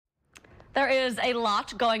There is a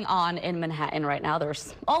lot going on in Manhattan right now.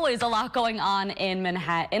 There's always a lot going on in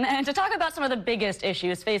Manhattan. And to talk about some of the biggest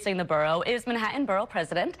issues facing the borough is Manhattan Borough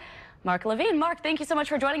President Mark Levine. Mark, thank you so much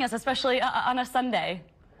for joining us, especially on a Sunday.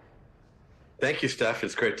 Thank you, Steph.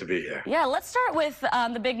 It's great to be here. Yeah, let's start with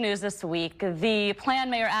the big news this week. The plan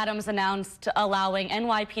Mayor Adams announced allowing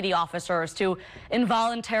NYPD officers to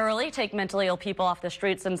involuntarily take mentally ill people off the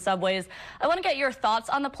streets and subways. I want to get your thoughts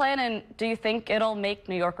on the plan, and do you think it'll make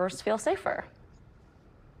New Yorkers feel safer?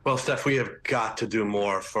 Well, Steph, we have got to do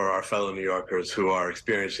more for our fellow New Yorkers who are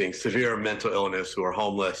experiencing severe mental illness, who are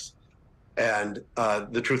homeless. And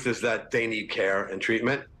the truth is that they need care and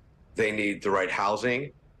treatment. They need the right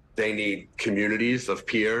housing. They need communities of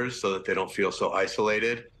peers so that they don't feel so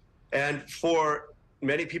isolated. And for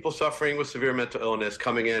many people suffering with severe mental illness,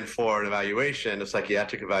 coming in for an evaluation, a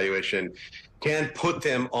psychiatric evaluation, can put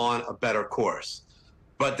them on a better course.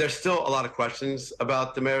 But there's still a lot of questions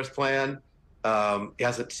about the mayor's plan. He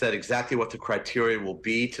hasn't said exactly what the criteria will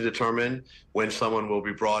be to determine when someone will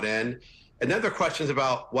be brought in. And then there are questions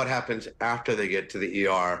about what happens after they get to the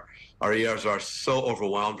ER. Our ERs are so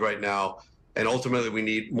overwhelmed right now. And ultimately, we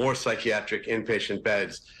need more psychiatric inpatient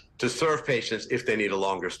beds to serve patients if they need a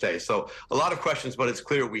longer stay. So a lot of questions, but it's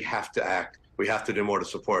clear we have to act. We have to do more to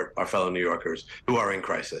support our fellow New Yorkers who are in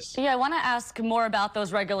crisis. Yeah, I want to ask more about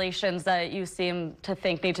those regulations that you seem to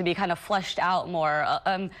think need to be kind of fleshed out more.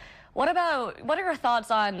 What are your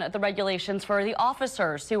thoughts on the regulations for the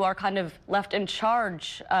officers who are kind of left in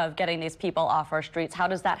charge of getting these people off our streets? How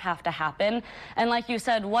does that have to happen? And like you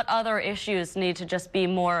said, what other issues need to just be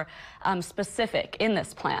more specific in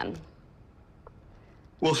this plan?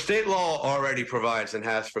 Well, state law already provides and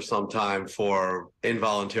has for some time for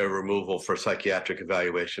involuntary removal for psychiatric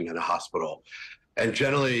evaluation in a hospital. And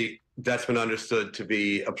generally, that's been understood to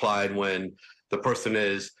be applied when the person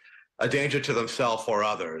is a danger to themselves or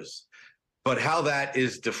others. But how that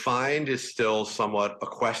is defined is still somewhat a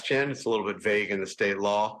question. It's a little bit vague in the state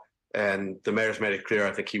law. And the mayor's made it clear,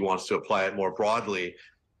 I think he wants to apply it more broadly,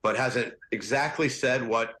 but hasn't exactly said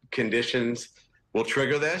what conditions will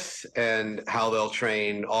trigger this and how they'll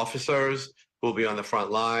train officers who will be on the front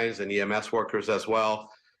lines and EMS workers as well.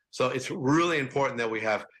 So it's really important that we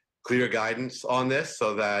have clear guidance on this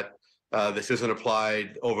so that this isn't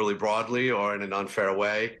applied overly broadly or in an unfair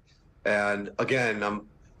way. And again,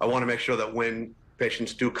 I want to make sure that when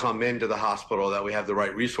patients do come into the hospital, that we have the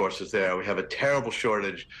right resources there. We have a terrible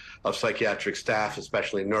shortage of psychiatric staff,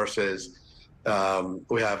 especially nurses.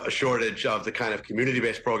 We have a shortage of the kind of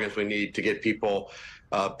community-based programs we need to get people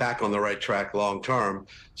back on the right track long term.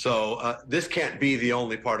 So this can't be the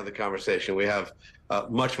only part of the conversation. We have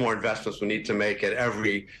much more investments we need to make at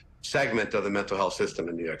every segment of the mental health system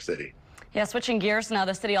in New York City. Yeah, switching gears now,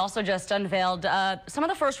 the city also just unveiled some of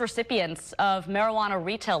the first recipients of marijuana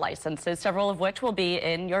retail licenses, several of which will be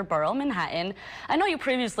in your borough, Manhattan. I know you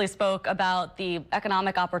previously spoke about the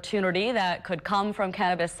economic opportunity that could come from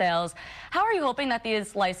cannabis sales. How are you hoping that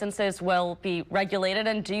these licenses will be regulated,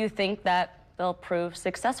 and do you think that they'll prove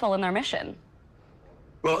successful in their mission?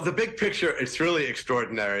 Well, the big picture, it's really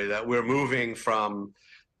extraordinary that we're moving from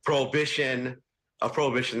a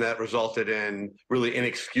prohibition that resulted in really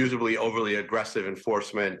inexcusably overly aggressive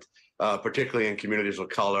enforcement, particularly in communities of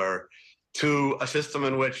color, to a system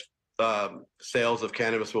in which sales of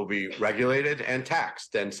cannabis will be regulated and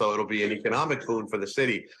taxed. And so it'll be an economic boon for the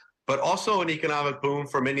city, but also an economic boon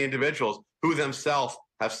for many individuals who themselves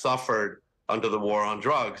have suffered under the war on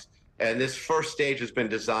drugs. And this first stage has been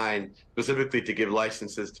designed specifically to give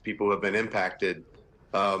licenses to people who have been impacted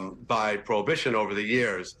by prohibition over the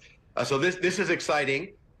years. So this is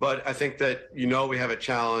exciting, but I think that, we have a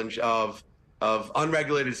challenge of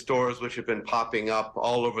unregulated stores which have been popping up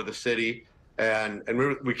all over the city. And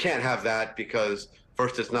we can't have that because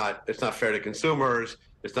first, it's not fair to consumers.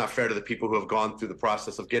 It's not fair to the people who have gone through the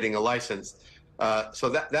process of getting a license. So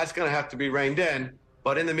that's going to have to be reined in.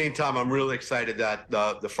 But in the meantime, I'm really excited that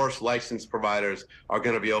the first license providers are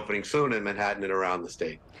going to be opening soon in Manhattan and around the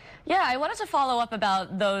state. Yeah, I wanted to follow up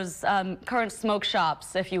about those current smoke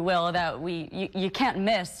shops, if you will, that you can't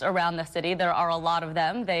miss around the city. There are a lot of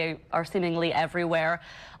them. They are seemingly everywhere.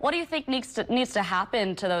 What do you think needs to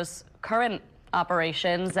happen to those current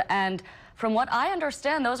operations? And from what I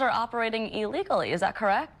understand, those are operating illegally. Is that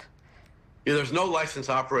correct? Yeah, there's no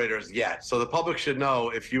licensed operators yet. So the public should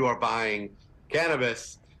know if you are buying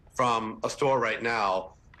cannabis from a store right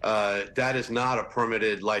now, that is not a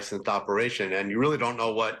permitted licensed operation, and you really don't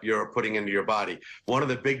know what you're putting into your body. One of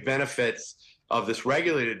the big benefits of this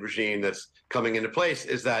regulated regime that's coming into place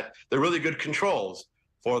is that there are really good controls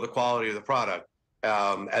for the quality of the product,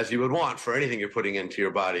 as you would want for anything you're putting into your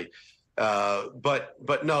body.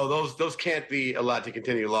 But no, those can't be allowed to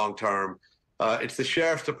continue long term. It's the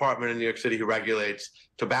sheriff's department in New York City who regulates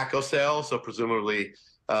tobacco sales, so presumably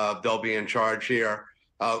they'll be in charge here.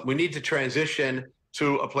 We need to transition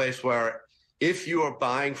to a place where if you are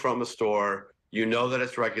buying from a store, you know that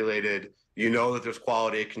it's regulated, you know that there's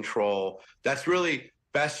quality control. That's really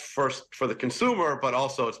best first for the consumer, but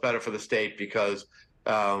also it's better for the state because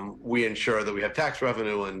we ensure that we have tax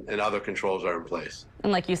revenue and other controls are in place.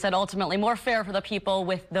 And like you said, ultimately more fair for the people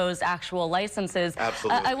with those actual licenses.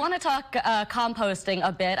 Absolutely. I want to talk composting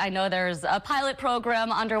a bit. I know there's a pilot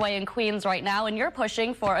program underway in Queens right now, and you're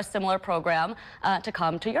pushing for a similar program to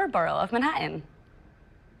come to your borough of Manhattan.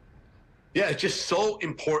 Yeah, it's just so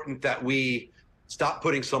important that we stop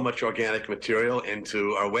putting so much organic material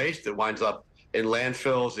into our waste. It winds up in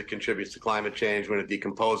landfills. It contributes to climate change when it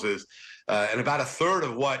decomposes. And about a third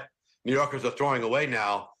of what New Yorkers are throwing away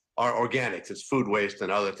now are organics. It's food waste and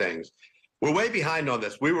other things. We're way behind on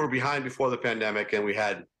this. We were behind before the pandemic, and we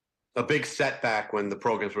had a big setback when the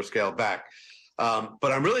programs were scaled back.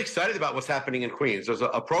 But I'm really excited about what's happening in Queens. There's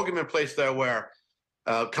a program in place there where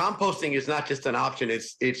composting is not just an option. It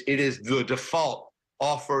is the default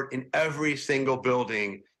offered in every single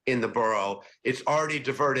building in the borough. It's already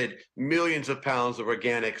diverted millions of pounds of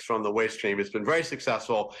organics from the waste stream. It's been very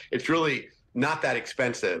successful. It's really not that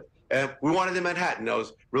expensive. And we wanted in Manhattan. I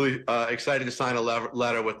was really excited to sign a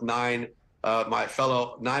letter with my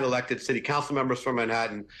fellow 9 elected city council members from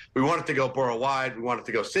Manhattan. We wanted to go borough-wide. We wanted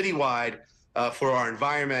to go city-wide for our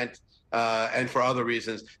environment and for other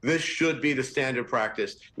reasons. This should be the standard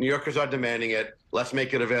practice. New Yorkers are demanding it. Let's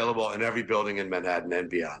make it available in every building in Manhattan and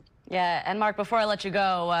beyond. Yeah, and Mark, before I let you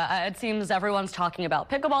go, it seems everyone's talking about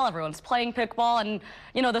pickleball, everyone's playing pickleball, and,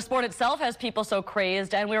 you know, the sport itself has people so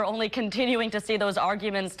crazed, and we're only continuing to see those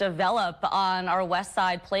arguments develop on our West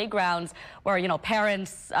Side playgrounds where, you know,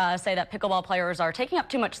 parents say that pickleball players are taking up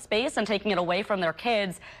too much space and taking it away from their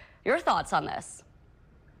kids. Your thoughts on this?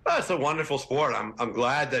 It's a wonderful sport. I'm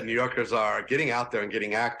glad that New Yorkers are getting out there and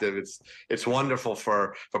getting active. It's wonderful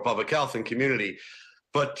for public health and community.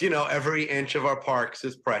 But, you know, every inch of our parks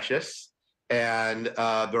is precious, and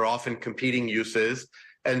they're often competing uses.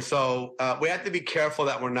 And so we have to be careful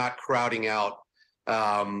that we're not crowding out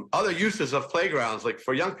other uses of playgrounds, like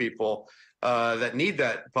for young people that need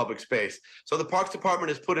that public space. So the Parks Department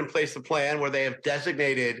has put in place a plan where they have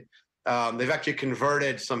designated, they've actually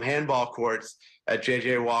converted some handball courts at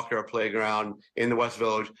J.J. Walker Playground in the West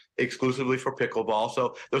Village exclusively for pickleball.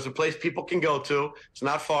 So there's a place people can go to. It's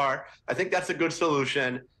not far. I think that's a good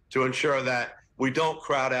solution to ensure that we don't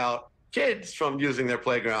crowd out kids from using their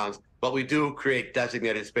playgrounds, but we do create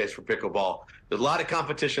designated space for pickleball. There's a lot of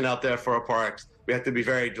competition out there for our parks. We have to be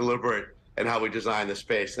very deliberate in how we design the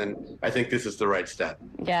space, and I think this is the right step.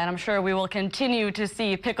 Yeah, and I'm sure we will continue to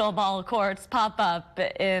see pickleball courts pop up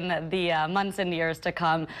in the months and years to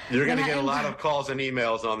come. You're going to get a lot of calls and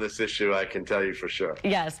emails on this issue, I can tell you for sure.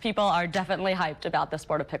 Yes, people are definitely hyped about the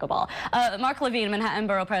sport of pickleball. Mark Levine, Manhattan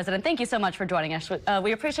Borough President, thank you so much for joining us.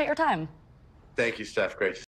 We appreciate your time. Thank you, Steph. Great to